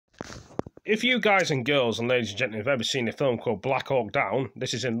If you guys and girls and ladies and gentlemen have ever seen a film called Black Hawk Down,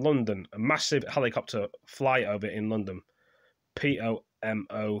 this is in London. A massive helicopter flyover in London.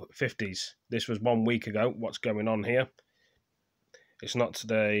 Pum50s. This was 1 week ago. What's going on here? It's not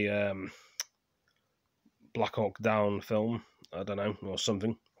the Black Hawk Down film. I don't know, or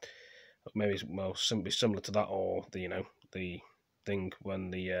something. Maybe simply similar to that, or the the thing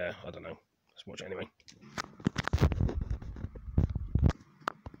when the I don't know. Let's watch it anyway.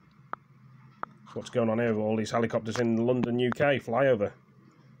 What's going on here with all these helicopters in London, UK, flyover?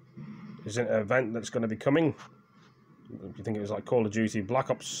 Is it an event that's going to be coming? Do you think it was like Call of Duty, Black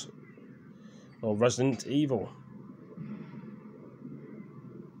Ops, or Resident Evil?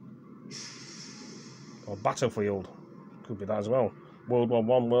 Or Battlefield? Could be that as well. World War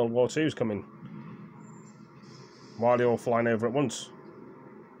I, World War II is coming. Why are they all flying over at once?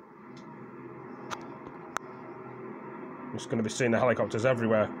 I'm just going to be seeing the helicopters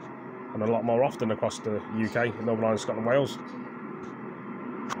everywhere. And a lot more often across the UK, Northern Ireland, Scotland, Wales.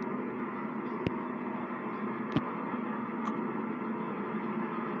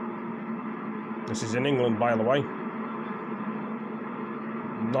 This is in England, by the way.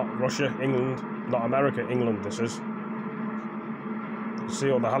 Not Russia, England, not America, England this is. You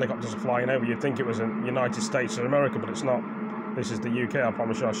see all the helicopters are flying over. You'd think it was in the United States or America, but it's not. This is the UK, I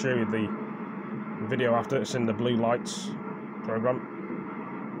promise you. I'll show you the video after. It's in the Blue Lights programme.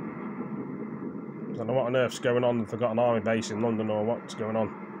 I don't know what on earth's going on, if they've got an army base in London or what's going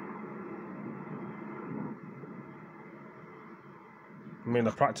on. I mean,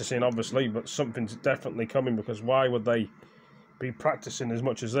 they're practicing obviously, but something's definitely coming, because why would they be practicing as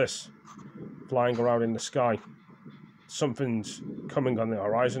much as this? Flying around in the sky. Something's coming on the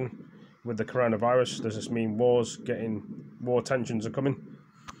horizon with the coronavirus. Does this mean war tensions are coming?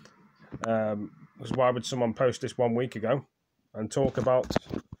 Because why would someone post this 1 week ago and talk about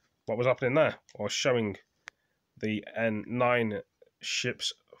what was happening there, or showing the N9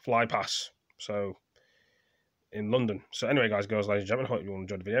 ships fly past, so in London. So anyway, guys, girls, ladies and gentlemen, hope you all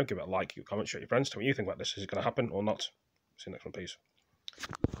enjoyed the video. Give it a like, comment, share with your friends, tell me what you think about this. Is it going to happen or not? See you next one, peace.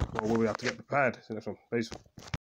 Or will we have to get prepared? See you next one, peace.